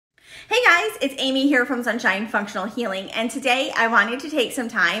it's Amy here from Sunshine Functional Healing, and today I wanted to take some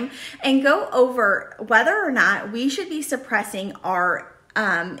time and go over whether or not we should be suppressing our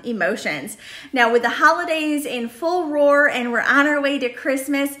emotions. Now, with the holidays in full roar and we're on our way to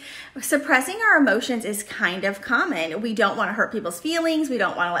Christmas, suppressing our emotions is kind of common. We don't want to hurt people's feelings, we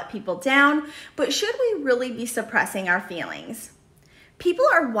don't want to let people down, but should we really be suppressing our feelings? People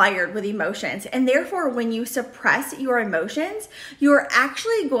are wired with emotions, and therefore when you suppress your emotions, you're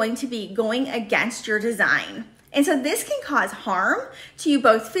actually going to be going against your design. And so this can cause harm to you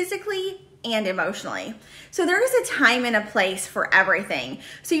both physically and emotionally. So there is a time and a place for everything.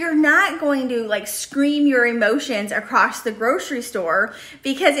 So you're not going to like scream your emotions across the grocery store,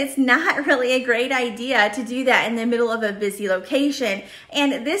 because it's not really a great idea to do that in the middle of a busy location.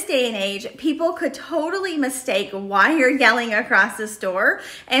 And this day and age, people could totally mistake why you're yelling across the store.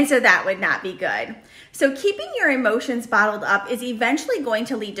 And so that would not be good. So keeping your emotions bottled up is eventually going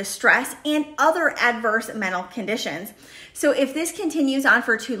to lead to stress and other adverse mental conditions. So if this continues on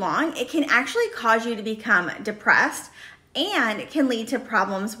for too long, it can actually cause you to become depressed and can lead to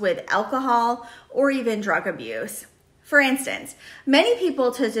problems with alcohol or even drug abuse. For instance, many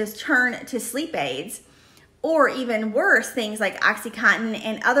people just turn to sleep aids, or even worse, things like OxyContin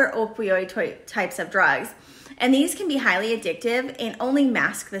and other opioid types of drugs. And these can be highly addictive and only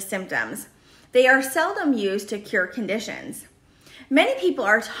mask the symptoms. They are seldom used to cure conditions. Many people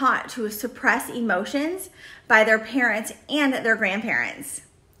are taught to suppress emotions by their parents and their grandparents.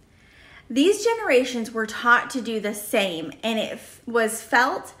 These generations were taught to do the same, and it was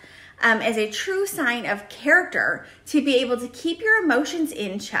felt as a true sign of character to be able to keep your emotions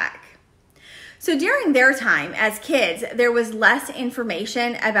in check. So during their time as kids, there was less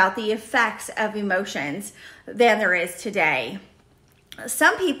information about the effects of emotions than there is today.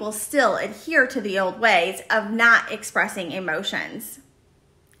 Some people still adhere to the old ways of not expressing emotions.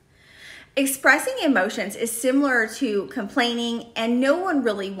 Expressing emotions is similar to complaining, and no one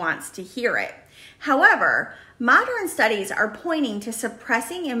really wants to hear it. However, modern studies are pointing to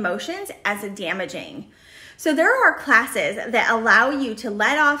suppressing emotions as damaging. So there are classes that allow you to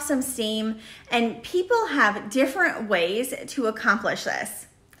let off some steam, and people have different ways to accomplish this.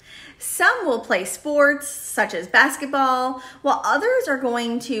 Some will play sports, such as basketball, while others are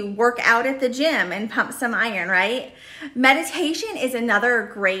going to work out at the gym and pump some iron, right? Meditation is another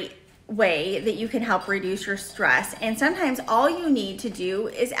great way that you can help reduce your stress. And sometimes all you need to do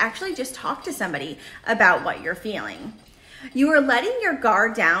is actually just talk to somebody about what you're feeling. You are letting your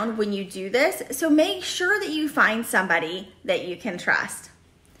guard down when you do this, so make sure that you find somebody that you can trust.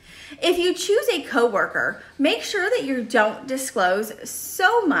 If you choose a coworker, make sure that you don't disclose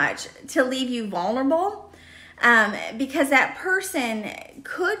so much to leave you vulnerable, because that person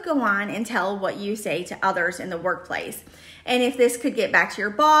could go on and tell what you say to others in the workplace. And if this could get back to your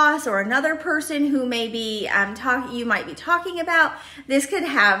boss or another person who maybe you might be talking about, this could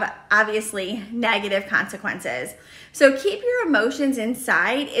have obviously negative consequences. So keep your emotions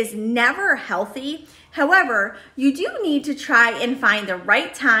inside is never healthy. However, you do need to try and find the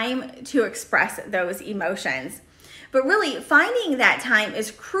right time to express those emotions. But really, finding that time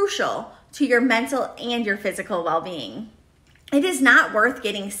is crucial to your mental and your physical well-being. It is not worth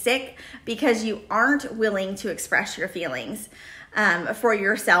getting sick because you aren't willing to express your feelings for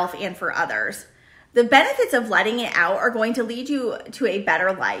yourself and for others. The benefits of letting it out are going to lead you to a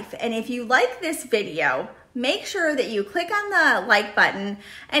better life. And if you like this video, make sure that you click on the like button.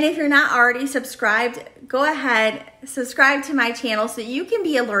 And if you're not already subscribed, go ahead, subscribe to my channel so you can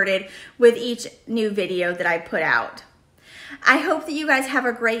be alerted with each new video that I put out. I hope that you guys have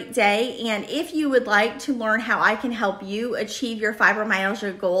a great day, and if you would like to learn how I can help you achieve your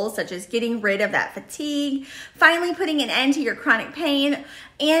fibromyalgia goals, such as getting rid of that fatigue, finally putting an end to your chronic pain,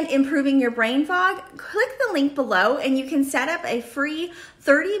 and improving your brain fog, click the link below and you can set up a free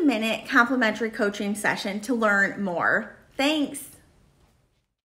 30-minute complimentary coaching session to learn more. Thanks.